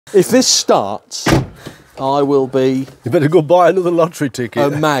If this starts, I will be... You better go buy another lottery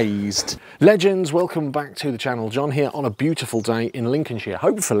ticket. Amazed. Legends, welcome back to the channel. John here on a beautiful day in Lincolnshire.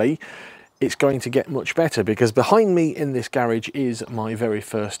 Hopefully it's going to get much better because behind me in this garage is my very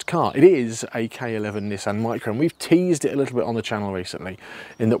first car. It is a K11 Nissan Micra, and we've teased it a little bit on the channel recently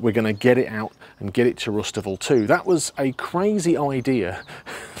in that we're going to get it out and get it to Rustival too. That was a crazy idea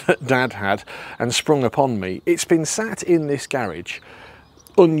that Dad had and sprung upon me. It's been sat in this garage,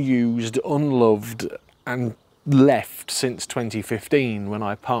 unused, unloved, and left since 2015 when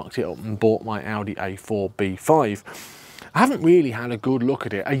I parked it up and bought my Audi A4 B5. I haven't really had a good look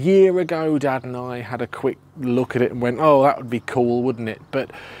at it. A year ago, Dad and I had a quick look at it and went, oh, that would be cool, wouldn't it?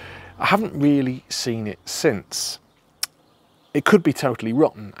 But I haven't really seen it since. It could be totally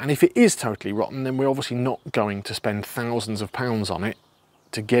rotten, and if it is totally rotten, then we're obviously not going to spend thousands of pounds on it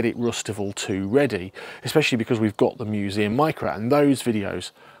to get it Rustival 2 ready, especially because we've got the Museum Micra, and those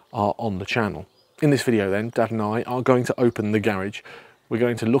videos are on the channel. In this video then, Dad and I are going to open the garage. We're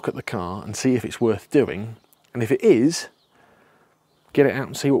going to look at the car and see if it's worth doing, and if it is, get it out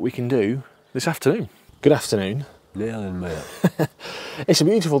and see what we can do this afternoon. Good afternoon. Yeah, then, mate. It's a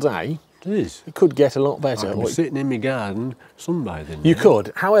beautiful day. It is. It could get a lot better. I could be sitting in my garden sunbathing. You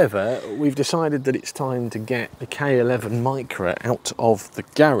could. However, we've decided that it's time to get the K11 Micra out of the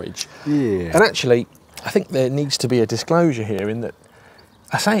garage. Yeah. And actually, I think there needs to be a disclosure here in that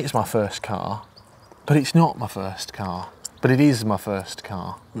I say it's my first car, but it's not my first car. But it is my first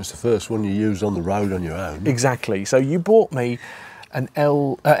car. It's the first one you used on the road on your own. Exactly. So you bought me an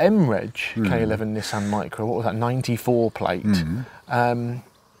M-Reg K11 Nissan Micra, what was that, 94 plate.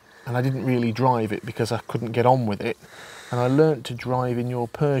 And I didn't really drive it because I couldn't get on with it. And I learnt to drive in your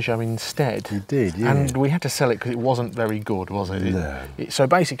Peugeot instead. You did, yeah. And we had to sell it because it wasn't very good, was it? No. So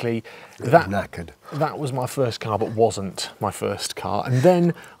basically, that was my first car, but wasn't my first car. And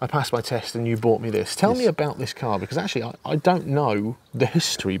then I passed my test and you bought me this. Tell me about this car, because actually I don't know the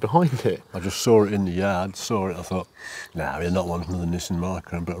history behind it. I just saw it in the yard, I thought, nah, you're not wanting another Nissan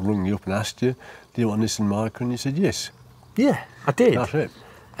Micra. But I rung you up and asked you, do you want a Nissan Micra? And you said yes. Yeah, I did. That's it.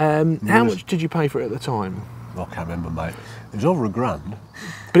 How much did you pay for it at the time? I can't remember, mate. It was over £1,000.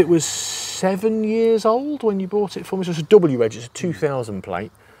 But it was 7 years old when you bought it for me. So it's a W-Reg, it's a 2000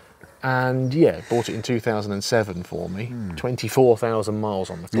 plate. And yeah, bought it in 2007 for me. 24,000 miles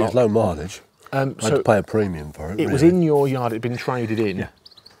on the clock. Yeah, it's low mileage. I had to pay a premium for it. It was in your yard, it had been traded in. Yeah.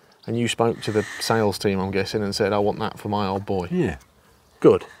 And you spoke to the sales team, I'm guessing, and said, I want that for my old boy. Yeah.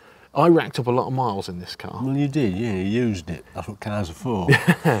 Good. I racked up a lot of miles in this car. Well, you did, yeah, you used it. That's what cars are for.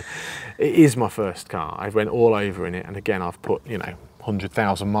 It is my first car. I went all over in it, and again, I've put,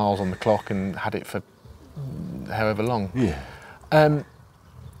 100,000 miles on the clock and had it for however long. Yeah.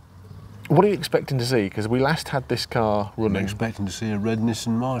 What are you expecting to see? Because we last had this car running... I'm expecting to see a red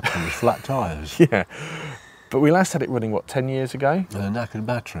Nissan Micra with flat tyres. Yeah. But we last had it running, what, 10 years ago? And a knackered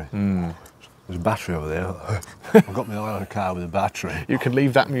battery. There's a battery over there. I've got my eye on a car with a battery. You can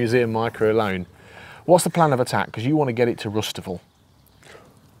leave that Museum Micra alone. What's the plan of attack? Because you want to get it to Rustival.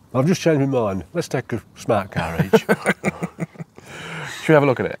 I've just changed my mind. Let's take a smart car each. Should we have a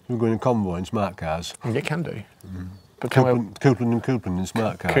look at it? We're going in convoy in smart cars. You can do. But Coupland in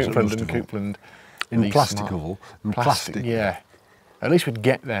smart cars. Coupland in plastic. Plastic. Yeah. At least we'd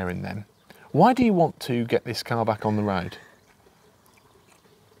get there in them. Why do you want to get this car back on the road?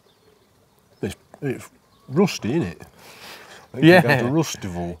 It's rusty, isn't it? Yeah. Go to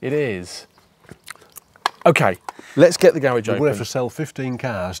Rustival. It is. Okay, let's get the garage open. We're going to have to sell 15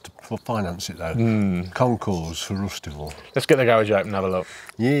 cars to finance it though. Concours for Rustival. Let's get the garage open and have a look.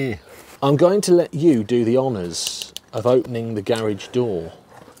 Yeah. I'm going to let you do the honours of opening the garage door.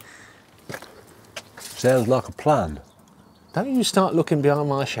 Sounds like a plan. Don't you start looking behind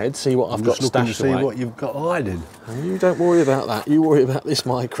my shed, see what I've got stashed away. Just looking to see what you've got hiding. And you don't worry about that, you worry about this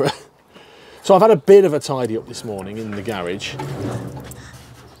Micra. So I've had a bit of a tidy up this morning in the garage.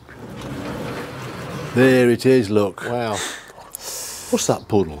 There it is, look. Wow. What's that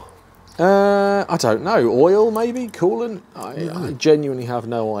puddle? I don't know, oil maybe, coolant? I genuinely have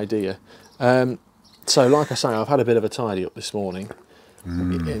no idea. So like I say, I've had a bit of a tidy up this morning,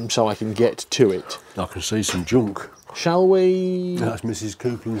 so I can get to it. I can see some junk. Shall we? That's Mrs.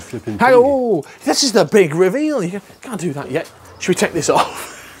 Coupland's flipping. Hey, oh, this is the big reveal. You can't do that yet. Should we take this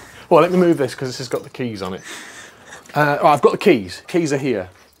off? Well, let me move this because this has got the keys on it. Oh, I've got the keys. Keys are here.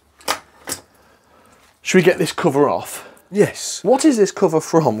 Should we get this cover off? Yes. What is this cover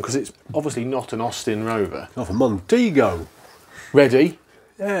from? Because it's obviously not an Austin Rover. Off a Montego. Ready?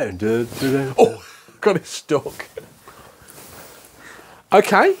 Yeah. Oh, got it stuck.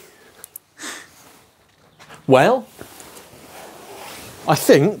 Okay. Well, I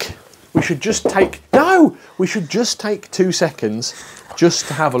think we should just take, no, we should just take 2 seconds just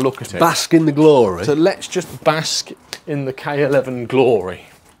to have a look at it. Bask in the glory. So let's just bask in the K11 glory.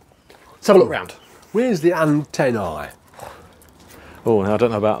 Let's have a look round. Where's the antennae? Oh, no, I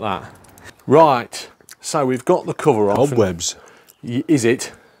don't know about that. Right, so we've got the cover off. Cobwebs. Is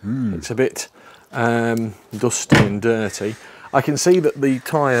it? It's a bit dusty and dirty. I can see that the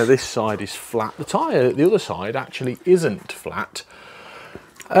tyre this side is flat. The tyre the other side actually isn't flat.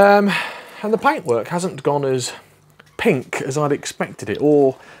 And the paintwork hasn't gone as pink as I'd expected it,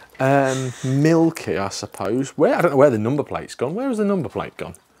 or milky, I suppose. I don't know where the number plate's gone. Where has the number plate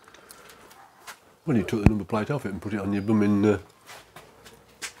gone? Well, you took the number plate off it and put it on your blooming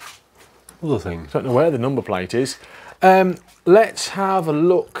other thing. Don't know where the number plate is. Let's have a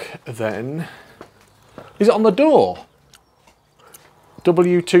look then. Is it on the door?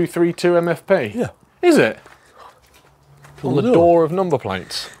 W232 MFP? Yeah. Is it? On the door of number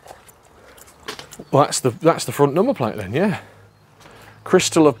plates. Well, that's the front number plate then, yeah.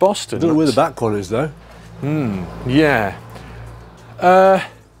 Crystal of Boston. I don't know where the back one is though. Yeah.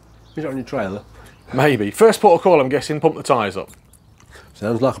 Is it on your trailer? Maybe. First port of call, I'm guessing, pump the tyres up.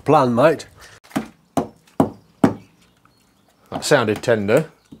 Sounds like a plan, mate. That sounded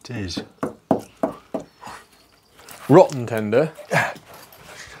tender. It is. Rotten tender.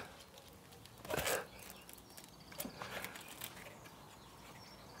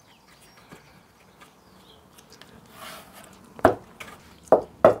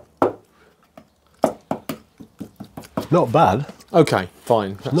 Not bad. Okay,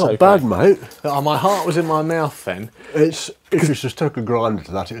 fine. That's Not okay. bad, mate. Oh, my heart was in my mouth then. If you just took a grinder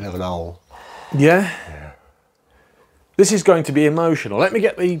to that, it'd have an hole. Yeah? This is going to be emotional. Let me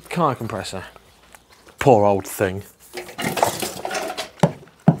get the car compressor. Poor old thing.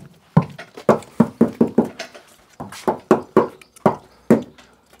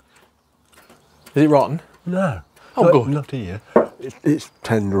 Is it rotten? No. Oh, good. Not here. It's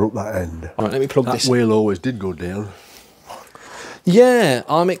tender up that end. All right, let me plug That this. wheel always did go down. Yeah,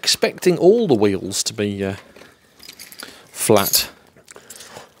 I'm expecting all the wheels to be flat.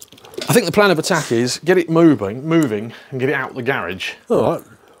 I think the plan of attack is get it moving and get it out the garage. All right.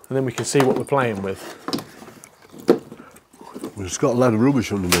 And then we can see what we're playing with. We've just got a load of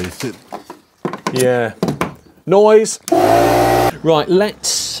rubbish underneath it. Yeah. Noise. Right,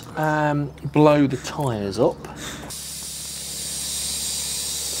 let's blow the tyres up.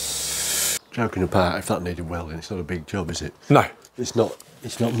 Joking apart, if that needed welding, it's not a big job, is it? No. It's not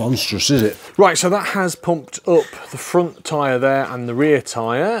monstrous, is it? Right, so that has pumped up the front tyre there and the rear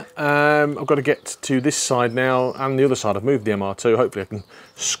tyre. I've got to get to this side now and the other side. I've moved the MR2. Hopefully I can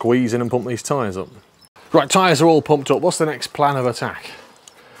squeeze in and pump these tyres up. Right, tyres are all pumped up. What's the next plan of attack?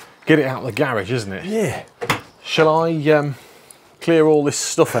 Get it out of the garage, isn't it? Yeah. Shall I clear all this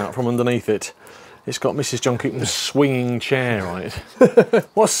stuff out from underneath it? It's got Mrs. John Coupland's swinging chair on it.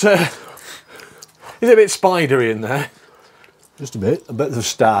 What's... is it a bit spidery in there? Just a bit. I bet they're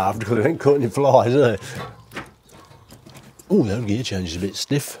starved because they ain't caught any flies, are they? Oh, that gear change is a bit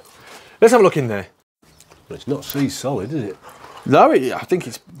stiff. Let's have a look in there. But it's not sea solid, is it? No, I think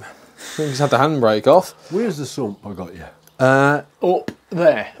it's had the handbrake off. Where's the sump I got you? Up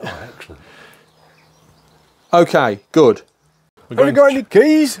there. Oh, excellent. Okay, good. Have you got any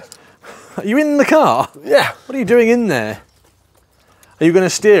keys? Are you in the car? Yeah. What are you doing in there? Are you going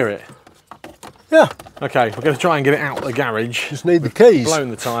to steer it? Yeah. Okay, we're going to try and get it out of the garage. Just need the keys. Blown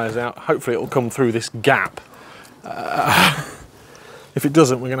the tyres out. Hopefully it'll come through this gap. If it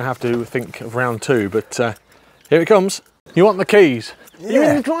doesn't, we're going to have to think of round 2, but here it comes. You want the keys? Yeah. You're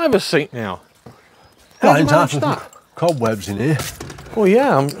in the driver's seat now. Well, How did you manage some that? cobwebs in here. Well,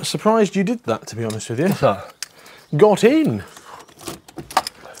 yeah, I'm surprised you did that, to be honest with you. What's that? Got in.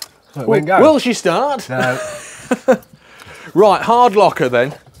 Oh, it won't go. Will she start? No. Right, hard locker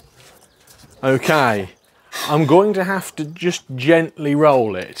then. Okay, I'm going to have to just gently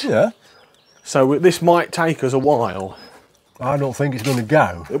roll it. Yeah. So this might take us a while. I don't think it's going to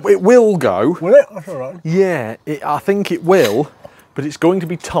go. It will go. Will it? That's all right. Yeah, I think it will, but it's going to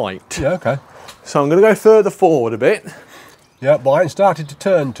be tight. Yeah, okay. So I'm going to go further forward a bit. Yeah, but I ain't started to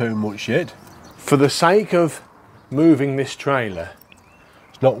turn too much yet. For the sake of moving this trailer.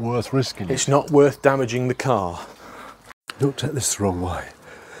 It's not worth risking it. It's not worth damaging the car. Don't take this the wrong way.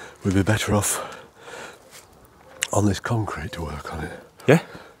 We'd be better off on this concrete to work on it. Yeah?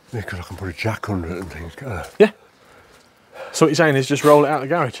 Because I can put a jack under it and things, can't I? Yeah. So what you're saying is just roll it out of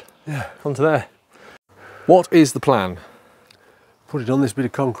the garage? Yeah. Onto there. What is the plan? Put it on this bit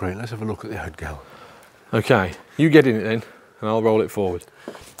of concrete. Let's have a look at the head gal. Okay, you get in it then, and I'll roll it forward.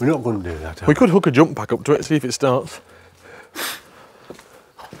 We're not going to do that, We could hook a jump pack up to it, see if it starts.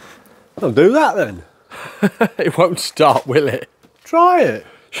 I'll do that then. It won't start, will it? Try it.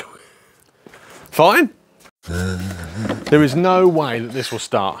 Fine. There is no way that this will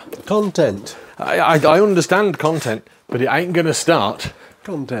start. Content. I understand content, but it ain't gonna start.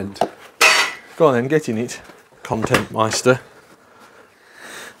 Content. Go on then, get in it, content meister.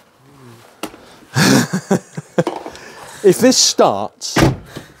 If this starts,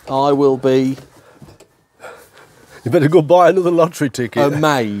 I will be... You better go buy another lottery ticket.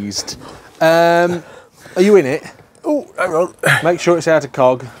 Amazed. Are you in it? Oh, hang on. Make sure it's out of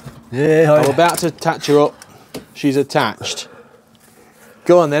cog. Yeah, I'm about to attach her up. She's attached.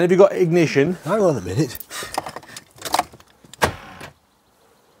 Go on then, have you got ignition? Hang on a minute.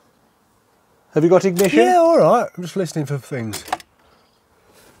 Have you got ignition? Yeah, all right. I'm just listening for things.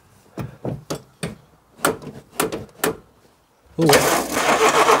 Ooh.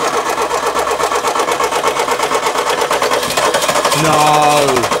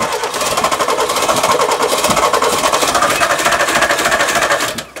 No.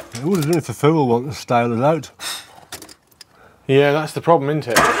 It would have done if the fuel wasn't stale as out. Yeah, that's the problem,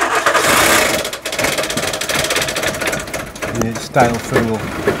 isn't it? Yeah, it's stale fuel.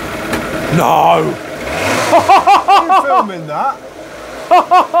 No! Are you filming that?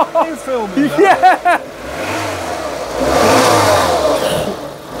 Are you filming that? Yeah!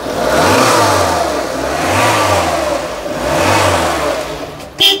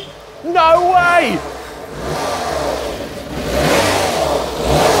 No way!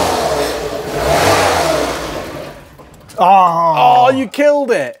 Oh, you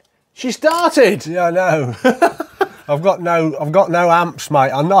killed it! She started! Yeah, I know. I've got no amps,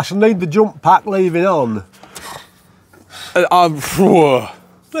 mate. I shall need the jump pack leaving on. That's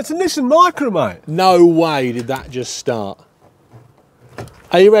That's a Nissan Micra, mate. no way did that just start.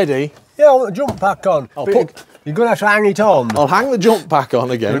 Are you ready? Yeah, I want the jump pack on. I'll But put- you're going to have to hang it on. I'll hang the jump pack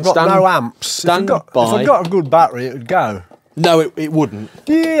on again. We've got no amps. Stand if by. I've got a good battery, it would go. No, it wouldn't.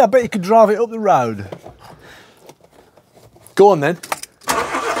 Yeah, I bet you could drive it up the road. Go on then.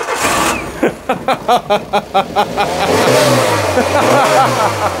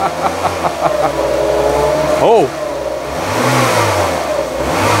 Oh.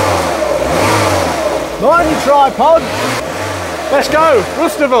 Mind your tripod. Let's go,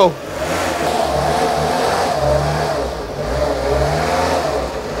 Rustival.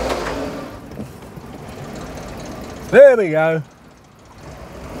 There we go.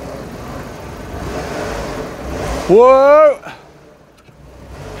 Whoa.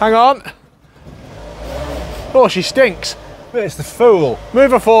 Hang on. Oh, she stinks. It's the fuel.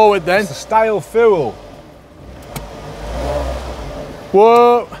 Move her forward then. It's the stale fuel.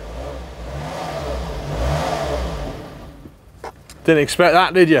 Whoa. Didn't expect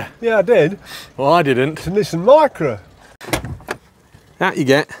that, did you? Yeah, I did. Well, I didn't. It's a Nissan Micra. That you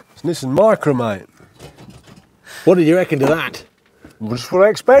get. It's a Nissan Micra, mate. What did you reckon to that? Just what I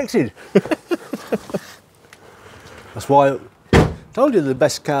expected. That's why I told you they're the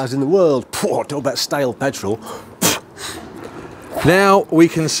best cars in the world. Talk about stale petrol. Now we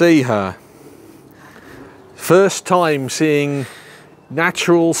can see her. First time seeing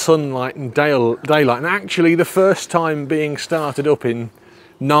natural sunlight and daylight, and actually the first time being started up in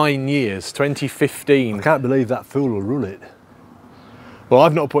 9 years, 2015. I can't believe that fuel will run it. Well,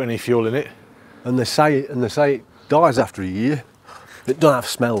 I've not put any fuel in it. And they say it dies after a year. It don't have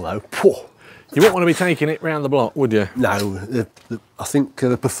smell though. You wouldn't want to be taking it round the block, would you? No, I think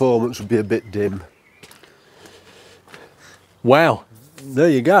the performance would be a bit dim. Well, there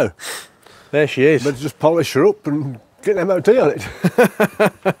you go. There she is. Better just polish her up and get an MOT on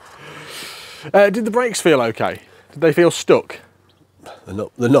it. Did the brakes feel okay? Did they feel stuck?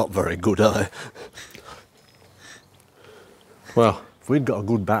 They're not very good, are they? Well, if we'd got a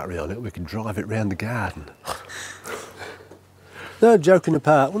good battery on it, we could drive it round the garden. No, joking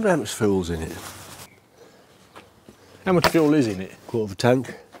apart, I wonder how much fuel's in it. how much fuel is in it? Quarter of a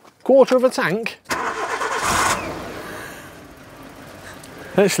tank. Quarter of a tank?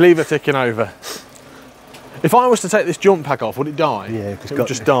 Let's leave her ticking over. If I was to take this jump pack off, would it die? Yeah, it would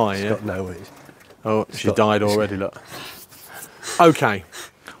just die, it's yeah? got no, Oh, she's died already, look. Okay,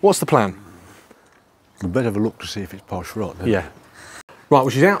 what's the plan? We better have a look to see if it's posh rot. Yeah. Right, well,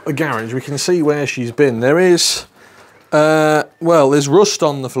 she's out the garage. We can see where she's been. There is, well, there's rust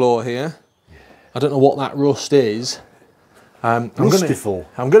on the floor here. I don't know what that rust is. Rustival.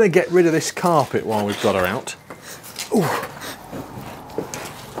 I'm going to get rid of this carpet while we've got her out. Ooh.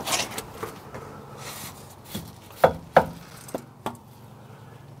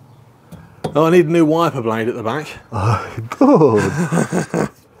 Oh, I need a new wiper blade at the back. Oh, good.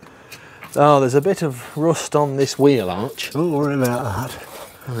 Oh, there's a bit of rust on this wheel arch. Don't worry about that.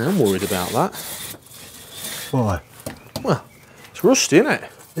 I am worried about that. Why? Well, it's rusty, isn't it?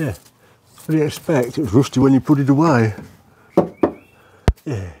 Yeah. What do you expect? It was rusty when you put it away.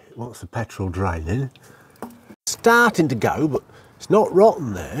 Yeah, it wants the petrol draining. It's starting to go, but it's not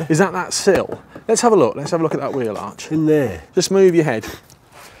rotten there. Is that sill? Let's have a look. Let's have a look at that wheel arch. In there. Just move your head.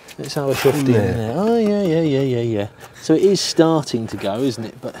 Let's have a shifty in there. Oh, yeah. So it is starting to go, isn't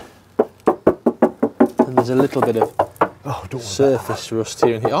it? But and there's a little bit of surface rust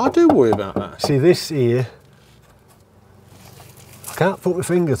here and here. Oh, I do worry about that. See this here? I can't put my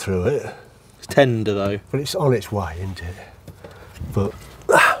finger through it. It's tender though. But it's on its way, isn't it? But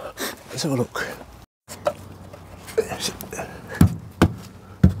let's have a look.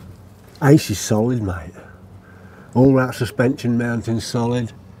 Ace is solid, mate. All that suspension mounting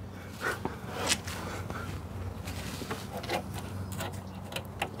solid.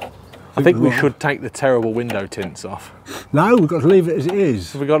 I think we should take the terrible window tints off. No, we've got to leave it as it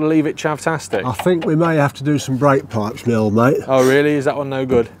is. Have we got to leave it chavtastic? I think we may have to do some brake pipes, my old mate. Oh really? Is that one no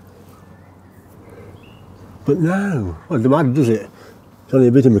good? But no, well, it doesn't matter, does it? It's only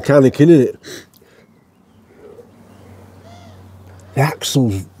a bit of mechanic in it. The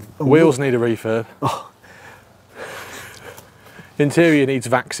axles. Wheels need a refurb. Oh. Interior needs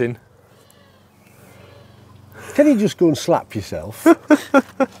vaxing. Can you just go and slap yourself?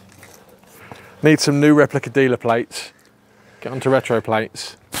 Need some new replica dealer plates. Get onto retro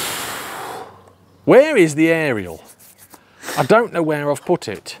plates. Where is the aerial? I don't know where I've put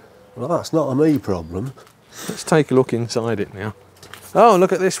it. Well, that's not a me problem. Let's take a look inside it now. Oh,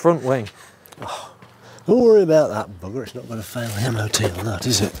 look at this front wing. Oh, don't worry about that bugger. It's not going to fail the MOT on that,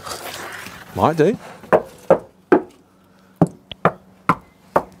 is it? Might do.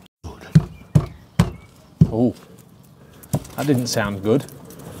 Oh, that didn't sound good.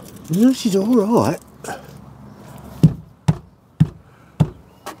 This is all right.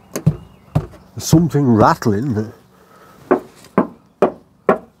 There's something rattling. But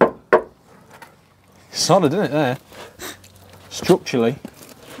solid, isn't it, there? Structurally.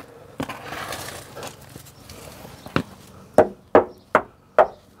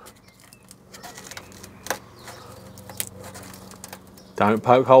 Don't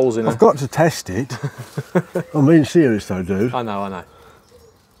poke holes in it. I've got to test it. I'm being serious though, dude. I know.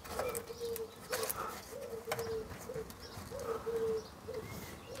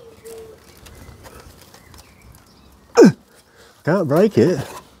 Can't break it.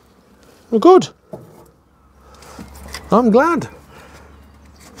 Well, good. I'm glad.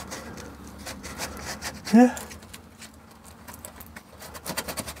 Yeah.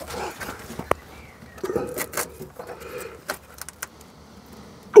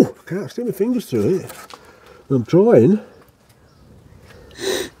 Oh, I can't stick my fingers through it. I'm trying.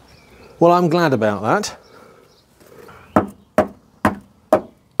 Well, I'm glad about that.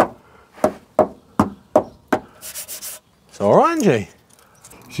 It's all right, Angie.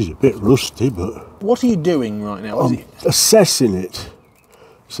 She's a bit rusty, but... What are you doing right now? I'm assessing it.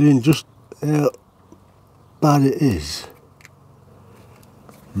 Seeing just how bad it is.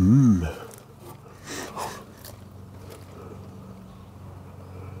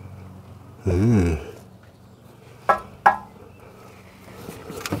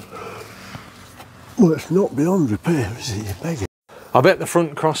 Well, it's not beyond repair, is it? You beg it. I bet the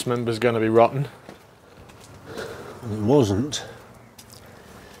front cross member's going to be rotten. It wasn't.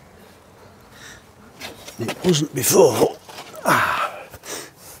 It wasn't before.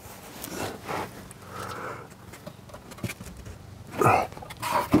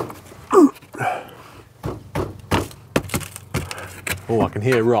 Oh, I can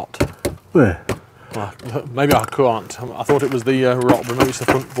hear rot. Where? Well, maybe I can't. I thought it was the rot, but maybe it's the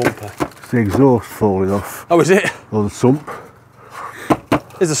front bumper. It's the exhaust falling off. Oh, is it? Or the sump.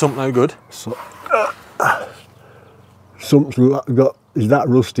 Is the sump no good? Sump's got, is that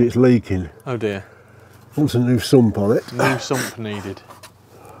rusty it's leaking. Oh dear. Wants a new sump on it. New sump needed.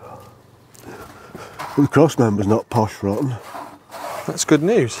 But the cross member's not posh rotten. That's good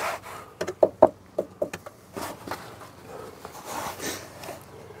news.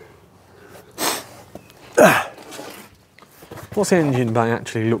 What's the engine bay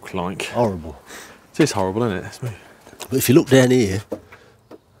actually look like? Horrible. It is horrible, isn't it? Let's move. But if you look down here,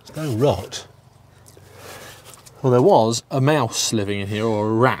 there's no rot. Well, there was a mouse living in here, or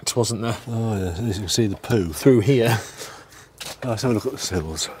a rat, wasn't there? Oh yeah, you can see the poo. Through here. Let's have a look at the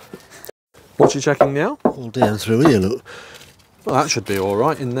sills. What's you checking now? All down through here, look. Well, that should be all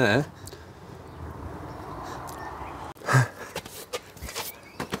right in there.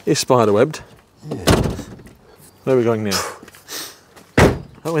 It's spider-webbed. Yeah. Where are we going now?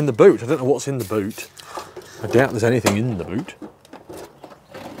 Oh, in the boot. I don't know what's in the boot. I doubt there's anything in the boot.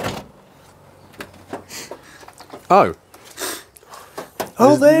 Oh.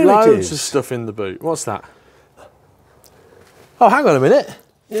 Oh, there it Loads is. of stuff in the boot. What's that? Oh, hang on a minute.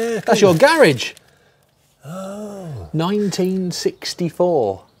 Yeah, That's your garage. Oh.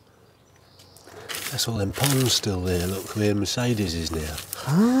 1964. That's all them ponds still there. Look where Mercedes is now.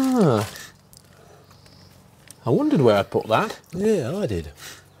 Ah. I wondered where I'd put that. Yeah, I did.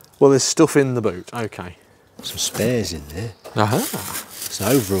 Well, there's stuff in the boot. Okay. Some spares in there. Aha. Some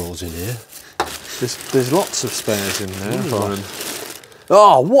overalls in here. There's lots of spares in there.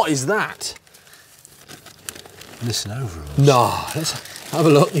 Oh, what is that? Nissan overalls. No, let's have a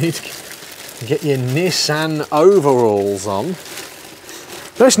look. You need to get your Nissan overalls on.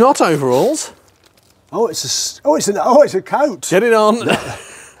 No, it's not overalls. Oh, it's a coat. Get it on.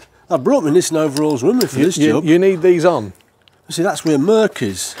 I brought my Nissan overalls with me for this job. You need these on. See, that's where Merc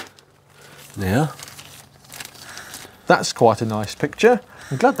is now. That's quite a nice picture.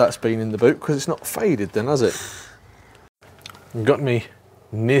 I'm glad that's been in the boot because it's not faded then, has it? I've got me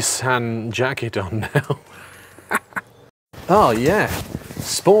Nissan jacket on now. Oh yeah,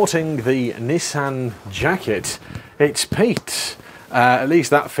 sporting the Nissan jacket. It's Pete. At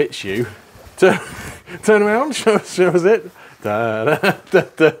least that fits you. Turn around, show us it.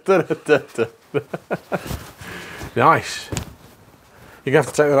 Nice. You're going to have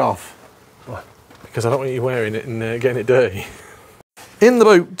to take that off. Why? Because I don't want you wearing it and getting it dirty. In the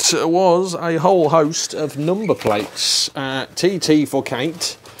boot was a whole host of number plates. TT for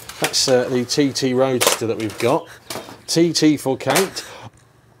Kate. That's the TT Roadster that we've got. TT for Kate.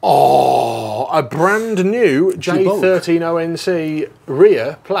 Oh, a brand new J13ONC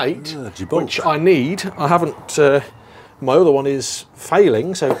rear plate, which I need. I haven't, my other one is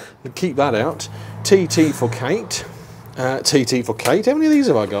failing, so I'll keep that out. TT for Kate. TT for Kate. How many of these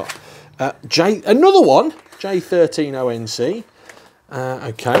have I got? Another one, J13ONC.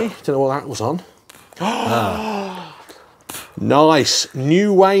 Okay, don't know what that was on. Nice.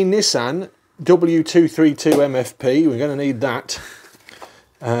 New Way Nissan W232 MFP. We're going to need that.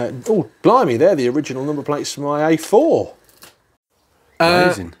 Oh, blimey, they're the original number plates for my A4.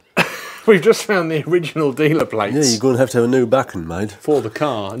 Amazing. We've just found the original dealer plates. Yeah, you're going to have a new backing made. For the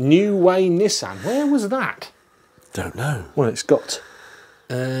car. New Way Nissan. Where was that? Don't know. Well, it's got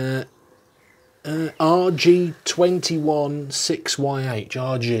RG216YH.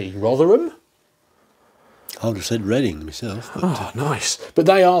 RG. Rotherham? I would have said Reading myself. But oh, nice. But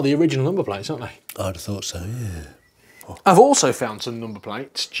they are the original number plates, aren't they? I'd have thought so, yeah. I've also found some number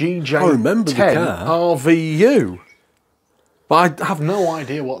plates. GJ10 I remember the car. RVU. But I have no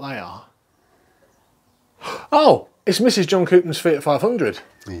idea what they are. Oh, it's Mrs. John Coupland's Fiat 500.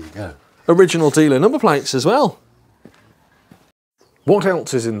 There you go. Original dealer number plates as well. What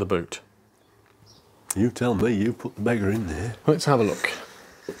else is in the boot? You tell me, you put the beggar in there. Let's have a look.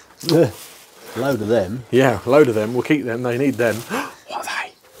 Load of them. Yeah, a load of them. We'll keep them. They need them. What are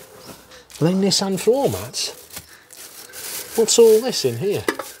they? Are they Nissan floor mats? What's all this in here?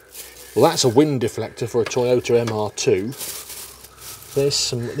 Well, that's a wind deflector for a Toyota MR2.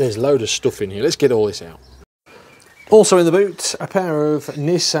 There's a load of stuff in here. Let's get all this out. Also in the boot, a pair of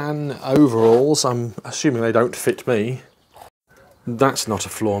Nissan overalls. I'm assuming they don't fit me. That's not a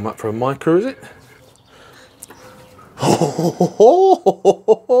floor mat for a Micra, is it?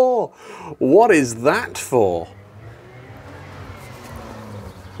 What is that for?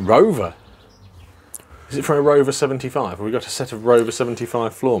 Rover. Is it for a Rover 75? Have we got a set of Rover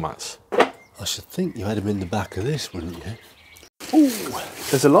 75 floor mats? I should think you had them in the back of this, wouldn't you? Ooh,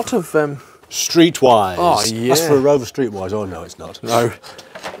 there's a lot of Streetwise. Oh yeah. That's for a Rover Streetwise. Oh no, it's not. No,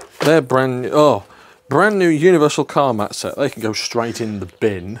 they're brand new. Oh, brand new universal car mat set. They can go straight in the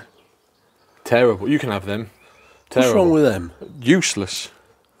bin. Terrible. You can have them. Terrible. What's wrong with them? Useless.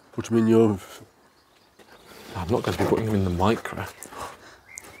 Put them in your... I'm not going to be putting them in the Micra.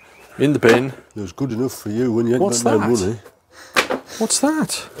 In the bin. It was good enough for you when you hadn't What's got no that? money. What's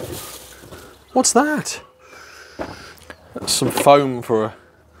that? What's that? That's some foam for a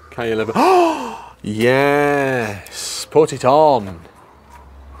K11. Oh, yes. Put it on.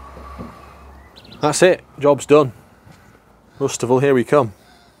 That's it. Job's done. Rustival, here we come.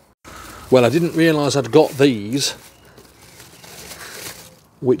 Well, I didn't realise I'd got these,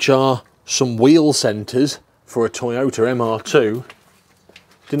 which are some wheel centres for a Toyota MR2.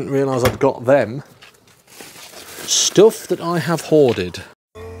 Didn't realise I'd got them. Stuff that I have hoarded.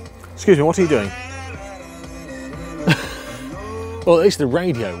 Excuse me, what are you doing? Well, at least the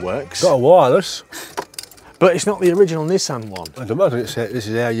radio works. Got a wireless. But it's not the original Nissan one. I'd imagine this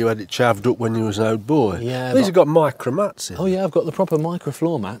is how you had it chavved up when you was an old boy. Yeah. These have got micro mats in. Oh yeah, I've got the proper Micra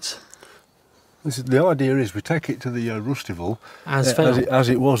floor mats. The idea is we take it to the Rustival As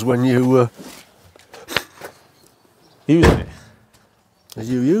it was when you Using it. Have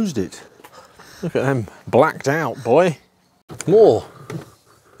you used it? Look at them, blacked out, boy. More.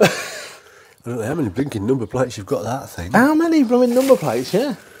 I don't know how many blinking number plates you've got that thing. How many blooming number plates,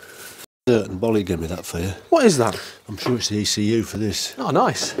 yeah? Certain Bolly gave me that for you. What is that? I'm sure it's the ECU for this. Oh,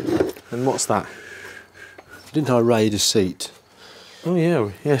 nice. And what's that? Didn't I raid a seat? Oh, yeah,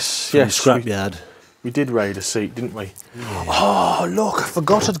 yes, From yes. the scrapyard. We did raid a seat, didn't we? Yeah. Oh, look, I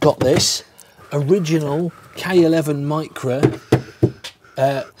forgot I'd got this. Original K11 Micra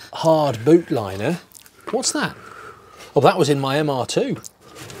hard boot liner. What's that? Oh, that was in my MR2.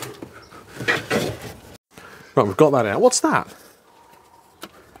 Right, we've got that out. What's that?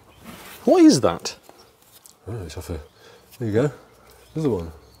 What is that? Oh, it's off a... There you go. Another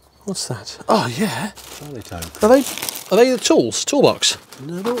one. What's that? Oh, yeah. Toke. Are they the tools? Toolbox?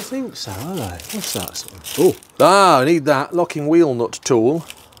 No, I don't think so, are they? What's that? Oh. Ah, I need that. Locking wheel nut tool.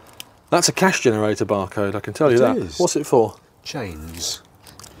 That's a cash generator barcode, I can tell you that. Is. What's it for? Chains.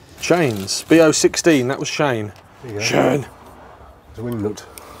 Chains. BO16, that was Shane. There you go. Shane. It's a wing nut.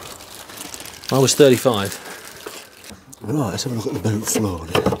 I was 35. Right, let's have a look at the boot floor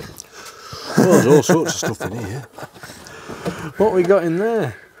now. Oh, there's all sorts of stuff in here. What we got in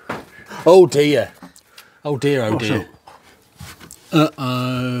there? Oh dear. Oh dear, oh dear.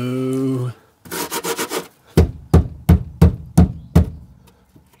 Uh-oh.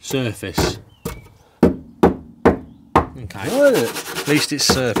 Surface. Okay. Right. At least it's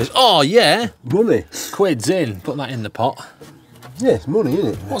surface. Oh yeah. Money. Quid's in. Put that in the pot. Yeah, it's money,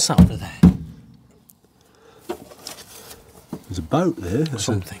 isn't it? What's that under there? There's a boat there. That's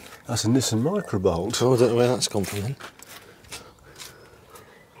Something. That's a Nissan Micra bolt. Oh, I don't know where that's gone from then.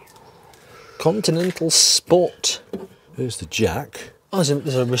 Continental Sport. There's the jack. Oh,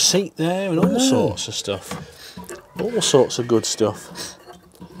 there's a receipt there and all sorts of stuff. All sorts of good stuff.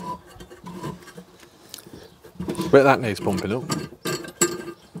 Bet that needs pumping up.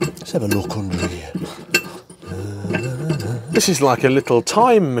 Let's have a look under here. This is like a little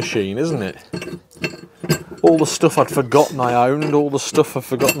time machine, isn't it? All the stuff I'd forgotten I owned, all the stuff I'd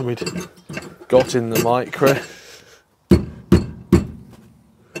forgotten we'd got in the Micra.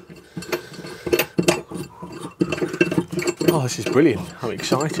 Oh, this is brilliant. I'm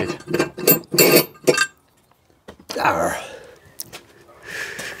excited.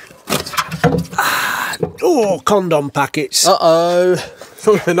 Oh, condom packets. Uh-oh. As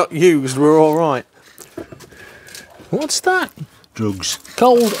long as they're not used, we're all right. What's that? Drugs.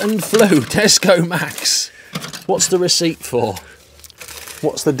 Cold and flu, Tesco Max. What's the receipt for?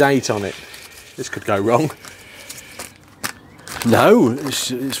 What's the date on it? This could go wrong. No,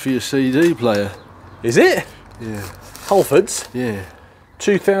 it's for your CD player. Is it? Yeah. Holford's? Yeah.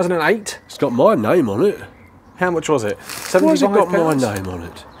 2008? It's got my name on it. How much was it? Why has it got my name on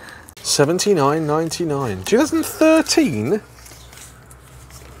it? £79.99. 2013?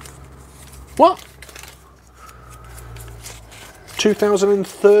 What?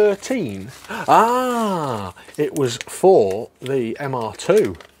 2013? Ah, it was for the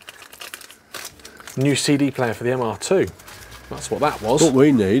MR2. New CD player for the MR2. That's what that was. What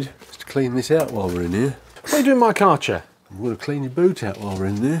we need is to clean this out while we're in here. What are you doing in my car chair? I'm going to clean your boot out while we're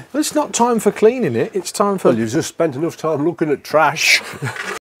in there. Well, it's not time for cleaning it, it's time for... Well, you've just spent enough time looking at trash.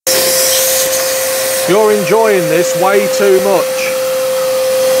 You're enjoying this way too much.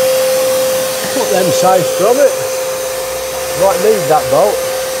 Put them safe from it. Might need that bolt.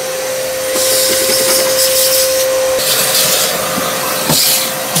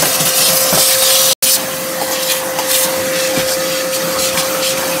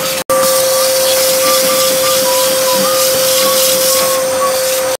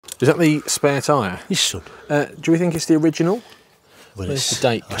 Is that the spare tyre? Yes, son. Do we think it's the original? Well, Where's the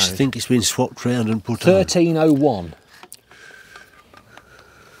date I code? think it's been swapped round and put on. 1301.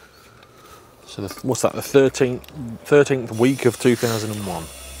 So what's that, the 13th week of 2001?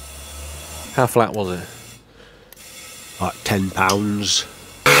 How flat was it? Like £10.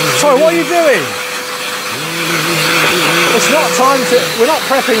 Sorry, what are you doing? It's not time to... We're not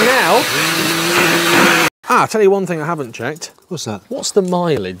prepping now. Ah, I'll tell you one thing I haven't checked. What's that? What's the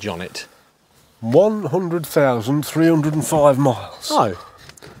mileage on it? 100,305 miles. Oh,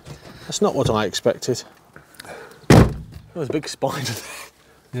 that's not what I expected. There's a big spider there.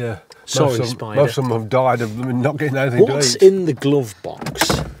 Yeah. Sorry, most spider. Most of them have died of them not getting anything What's to eat. in the glove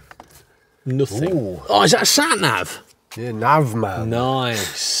box? Nothing. Ooh. Oh, is that a sat-nav? Yeah, nav man.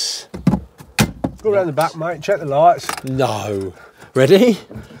 Nice. Go around the back, mate. Check the lights. No. Ready?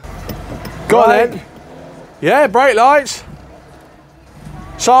 Go on then. Yeah, brake lights.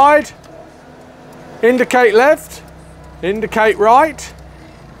 Side. Indicate left. Indicate right.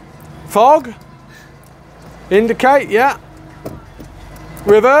 Fog. Indicate, yeah.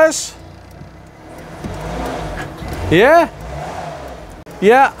 Reverse. Yeah.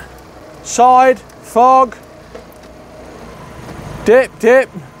 Yeah. Side, fog. Dip, dip.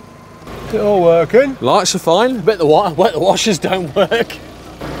 Is it all working? Lights are fine. I bet the washers don't work.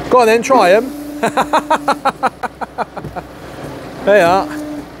 Go on then, try them. There you are.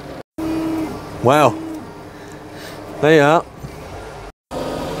 Wow. There you are.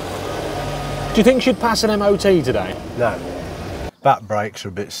 Do you think she'd pass an MOT today? No. Back brakes are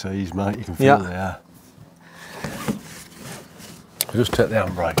a bit seized, mate. You can feel they are. Just take the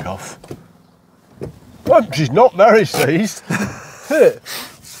handbrake off. Well, she's not very seized.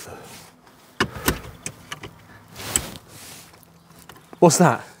 What's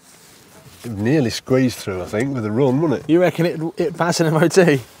that? It nearly squeezed through, I think, with a run, wouldn't it? You reckon it'd pass an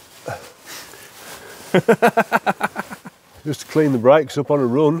MOT? Just to clean the brakes up on a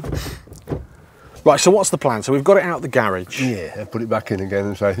run. Right, so what's the plan? So we've got it out the garage. Yeah, and put it back in again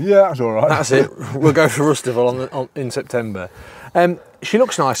and say, yeah, that's all right. That's it. We'll go for Rustival in September. She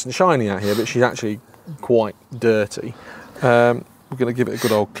looks nice and shiny out here, but she's actually quite dirty. We're going to give it a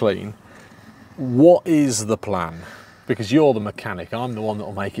good old clean. What is the plan? Because you're the mechanic, I'm the one that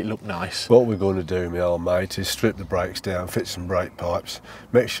will make it look nice. What we're going to do, my old mate, is strip the brakes down, fit some brake pipes,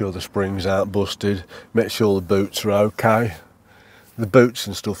 make sure the springs aren't busted, make sure the boots are okay. The boots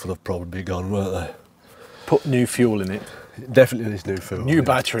and stuff will have probably be gone, won't they? Put new fuel in it. Definitely needs new fuel. New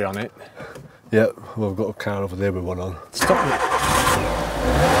battery on it. Yep, well, I've got a car over there with one on. Stop it.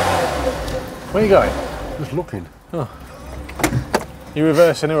 Where are you going? Just looking. Oh. You're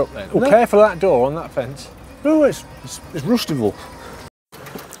reversing her up then? Oh, no. Careful of that door on that fence. No, it's Rustival.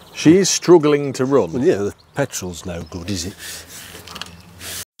 She's struggling to run. Well, yeah, the petrol's no good, is it?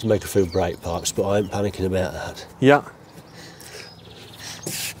 To make a few brake pipes, but I ain't panicking about that. Yeah.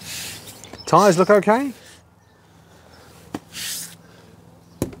 Tyres look okay?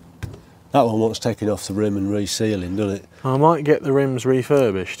 That one wants taking off the rim and resealing, doesn't it? I might get the rims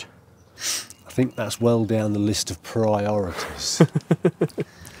refurbished. I think that's well down the list of priorities.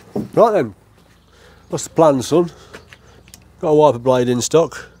 Right then, what's the plan, son? Got a wiper blade in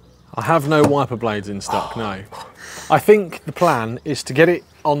stock? I have no wiper blades in stock, no. I think the plan is to get it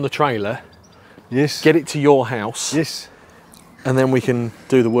on the trailer, Yes. get it to your house, Yes. and then we can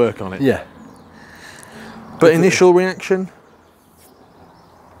do the work on it. Yeah. But initial reaction?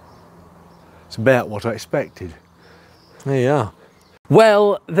 It's about what I expected. There you are.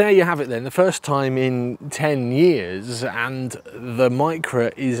 Well, there you have it then, the first time in 10 years, and the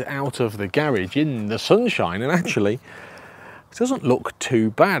Micra is out of the garage in the sunshine, and actually it doesn't look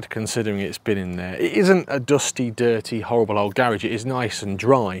too bad considering it's been in there. It isn't a dusty, dirty, horrible old garage, it is nice and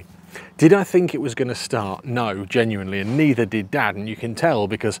dry. Did I think it was going to start? No, genuinely, and neither did Dad, and you can tell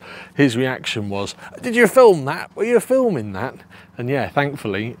because his reaction was, did you film that? Were you filming that? And yeah,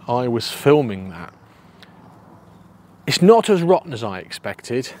 thankfully I was filming that. It's not as rotten as I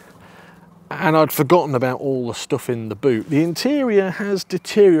expected, and I'd forgotten about all the stuff in the boot. The interior has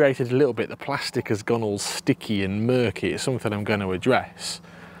deteriorated a little bit. The plastic has gone all sticky and murky. It's something I'm going to address.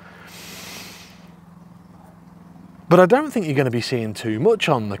 But I don't think you're going to be seeing too much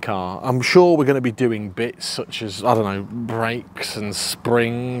on the car. I'm sure we're going to be doing bits such as, I don't know, brakes and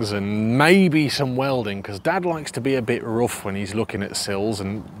springs and maybe some welding, because Dad likes to be a bit rough when he's looking at sills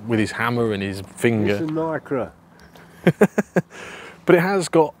and with his hammer and his finger. It's a Micra. But it has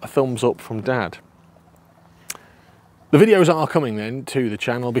got a thumbs up from Dad. The videos are coming then to the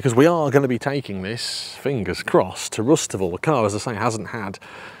channel because we are going to be taking this, fingers crossed, to Rustival. The car, as I say, hasn't had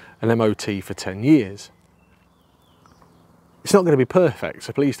an MOT for 10 years. It's not going to be perfect,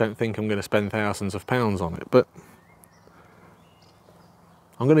 so please don't think I'm going to spend thousands of pounds on it, but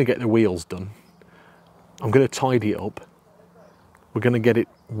I'm going to get the wheels done. I'm going to tidy it up. We're going to get it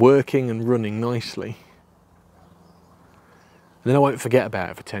working and running nicely. And then I won't forget about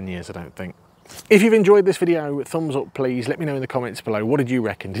it for 10 years, I don't think. If you've enjoyed this video, thumbs up please. Let me know in the comments below. What did you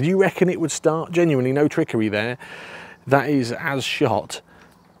reckon? Did you reckon it would start? Genuinely, no trickery there. That is as shot.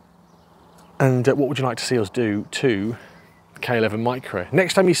 And what would you like to see us do to K11 Micra?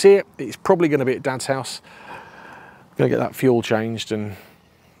 Next time you see it, it's probably going to be at Dad's house. I'm going to get that fuel changed and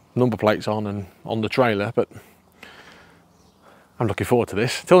number plates on and on the trailer, but I'm looking forward to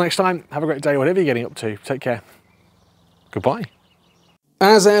this. Till next time, have a great day, whatever you're getting up to. Take care. Goodbye.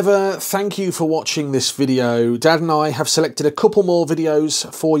 As ever, thank you for watching this video. Dad and I have selected a couple more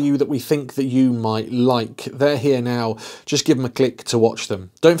videos for you that we think that you might like. They're here now. Just give them a click to watch them.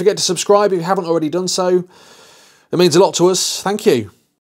 Don't forget to subscribe if you haven't already done so. It means a lot to us. Thank you.